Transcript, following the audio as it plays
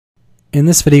In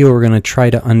this video, we're going to try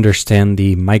to understand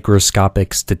the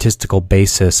microscopic statistical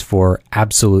basis for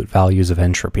absolute values of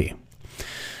entropy.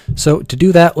 So to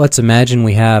do that, let's imagine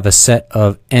we have a set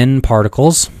of n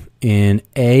particles in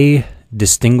A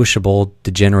distinguishable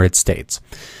degenerate states.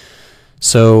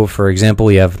 So for example,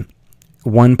 we have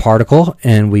one particle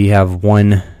and we have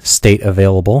one state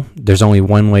available. There's only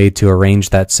one way to arrange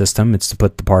that system. It's to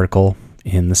put the particle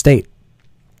in the state.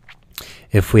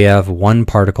 If we have one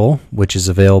particle which is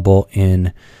available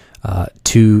in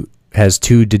has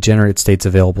two degenerate states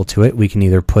available to it, we can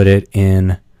either put it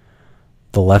in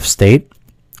the left state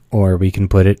or we can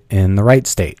put it in the right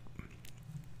state.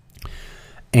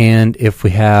 And if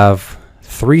we have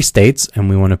three states and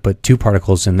we want to put two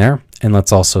particles in there, and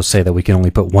let's also say that we can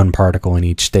only put one particle in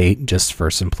each state just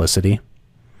for simplicity,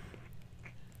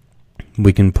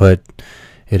 we can put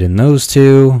it in those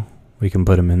two, we can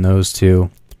put them in those two,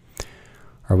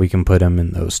 or we can put them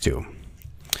in those two.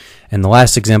 And the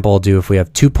last example I'll do, if we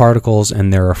have two particles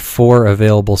and there are four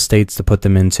available states to put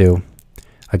them into,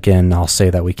 again, I'll say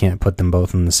that we can't put them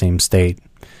both in the same state.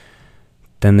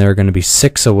 Then there are going to be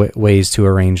six ways to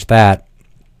arrange that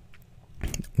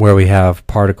where we have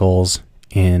particles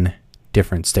in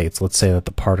different states. Let's say that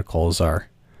the particles are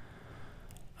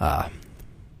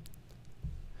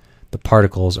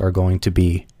going to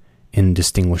be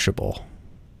indistinguishable.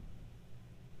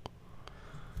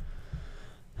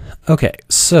 Okay,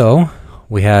 so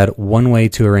we had one way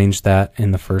to arrange that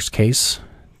in the first case,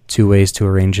 two ways to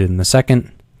arrange it in the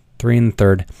second, three in the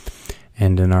third,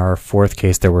 and in our fourth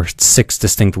case there were six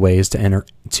distinct ways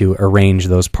to arrange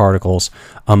those particles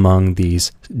among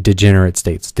these degenerate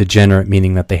states. Degenerate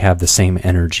meaning that they have the same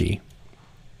energy.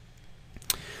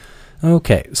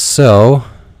 Okay, so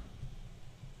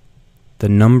the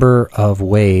number of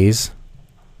ways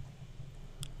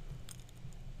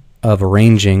of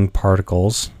arranging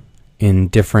particles in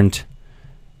different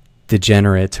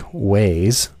degenerate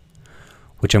ways,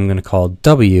 which I'm going to call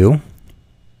W,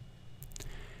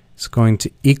 is going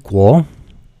to equal,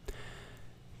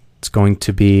 it's going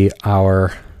to be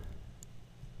our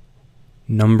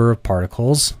number of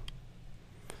particles,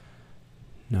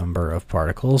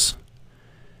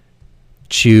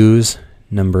 choose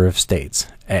number of states,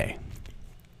 A.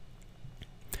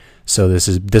 So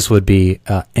this would be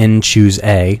n choose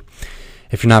A.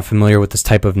 If you're not familiar with this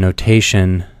type of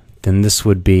notation, then this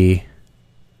would be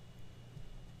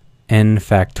n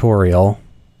factorial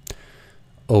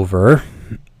over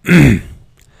a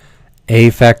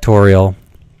factorial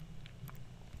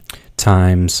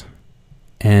times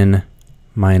n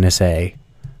minus a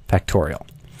factorial.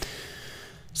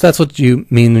 So that's what you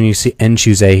mean when you see n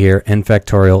choose a here, n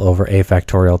factorial over a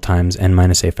factorial times n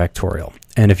minus a factorial.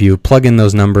 And if you plug in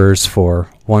those numbers for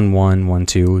 1, 1, 1,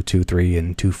 2, 2, 3,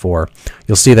 and 2, 4,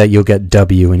 you'll see that you'll get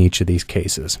W in each of these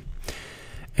cases.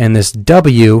 And this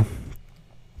W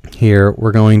here,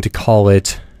 we're going to call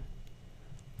it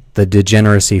the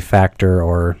degeneracy factor,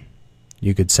 or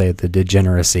you could say the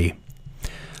degeneracy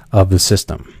of the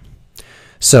system.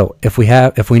 So if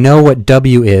we know what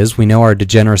W is, we know our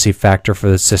degeneracy factor for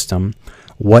the system.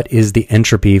 What is the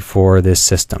entropy for this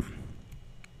system?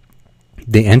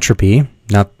 The entropy,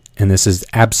 and this is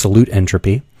absolute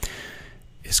entropy,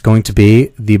 is going to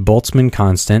be the Boltzmann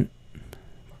constant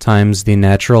times the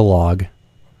natural log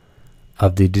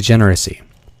of the degeneracy.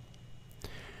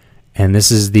 And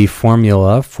this is the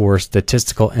formula for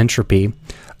statistical entropy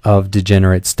of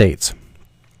degenerate states.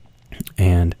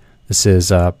 And this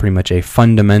is pretty much a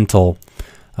fundamental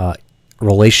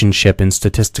relationship in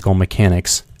statistical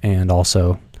mechanics and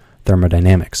also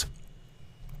thermodynamics.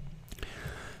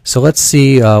 So let's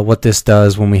see what this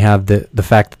does when we have the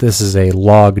fact that this is a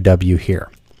log W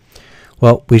here.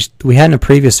 Well, we had in a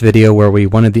previous video where we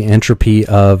wanted the entropy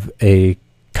of a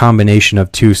combination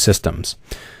of two systems.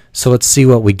 So let's see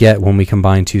what we get when we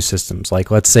combine two systems.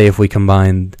 Like let's say if we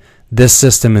combine this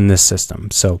system and this system.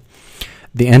 So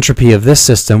the entropy of this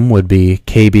system would be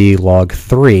Kb log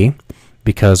 3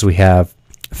 because we have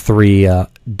three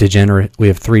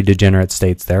degenerate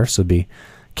states there. So it'd be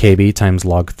Kb times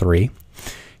log 3.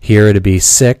 Here it'd be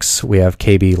 6. We have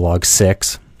Kb log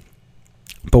 6.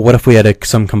 But what if we had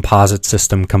some composite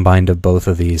system combined of both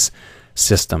of these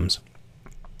systems?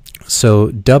 So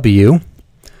W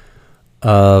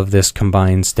of this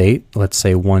combined state, let's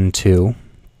say 1, 2,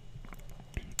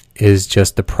 is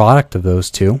just the product of those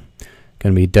two.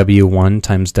 Going to be W1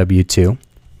 times W2.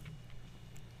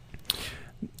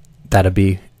 That'd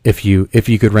be if you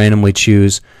could randomly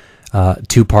choose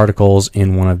two particles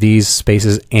in one of these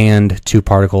spaces and two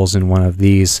particles in one of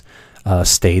these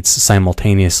states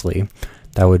simultaneously.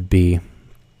 That would be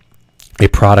a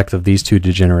product of these two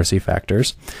degeneracy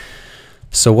factors.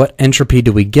 So what entropy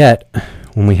do we get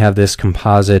when we have this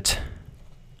composite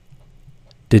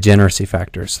degeneracy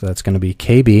factor? So that's going to be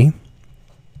Kb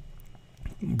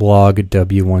log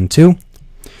W12,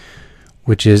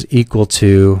 which is equal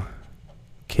to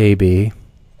Kb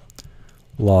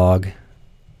log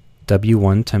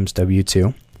W1 times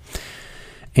W2.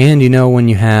 And you know, when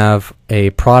you have a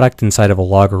product inside of a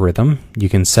logarithm, you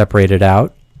can separate it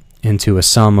out into a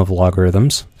sum of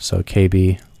logarithms. So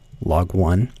Kb log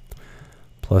 1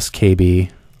 plus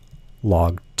Kb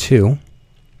log 2.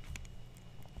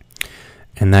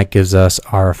 And that gives us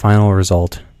our final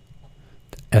result,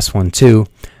 S12.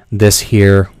 This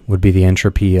here would be the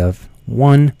entropy of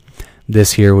 1.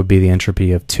 This here would be the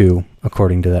entropy of 2,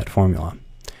 according to that formula.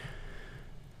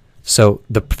 So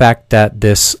the fact that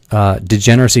this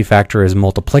degeneracy factor is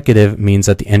multiplicative means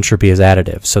that the entropy is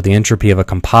additive. So the entropy of a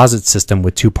composite system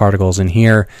with 2 particles in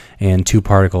here and 2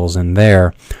 particles in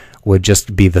there would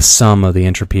just be the sum of the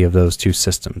entropy of those 2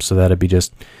 systems. So that would be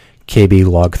just Kb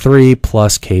log 3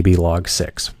 plus Kb log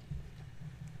 6.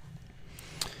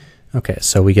 Okay,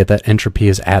 so we get that entropy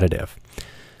is additive.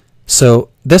 So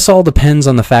this all depends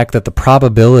on the fact that the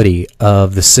probability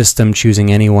of the system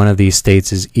choosing any one of these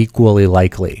states is equally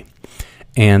likely.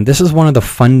 And this is one of the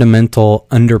fundamental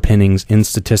underpinnings in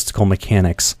statistical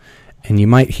mechanics. And you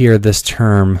might hear this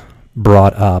term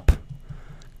brought up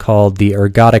called the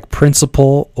ergodic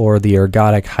principle or the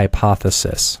ergodic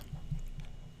hypothesis.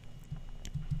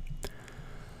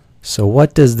 So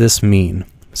what does this mean?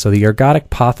 So the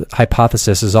ergodic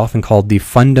hypothesis is often called the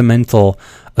fundamental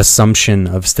assumption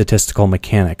of statistical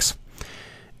mechanics.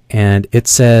 And it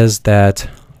says that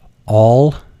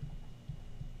all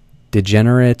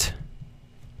degenerate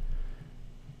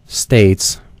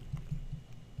states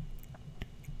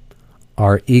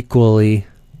are equally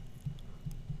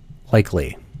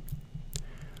likely.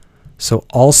 So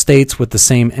all states with the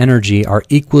same energy are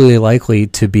equally likely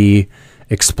to be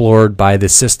explored by the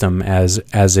system as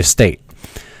a state.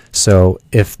 So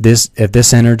if this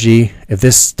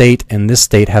state and this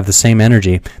state have the same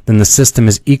energy, then the system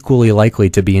is equally likely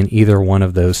to be in either one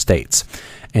of those states.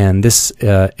 And this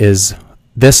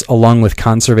along with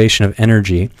conservation of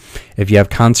energy. If you have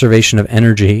conservation of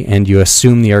energy and you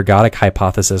assume the ergodic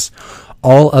hypothesis,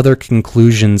 all other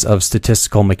conclusions of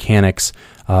statistical mechanics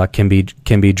can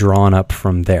be drawn up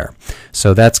from there.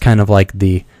 So that's kind of like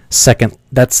the second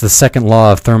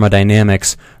law of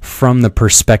thermodynamics from the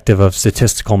perspective of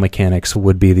statistical mechanics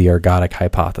would be the ergodic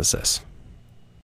hypothesis.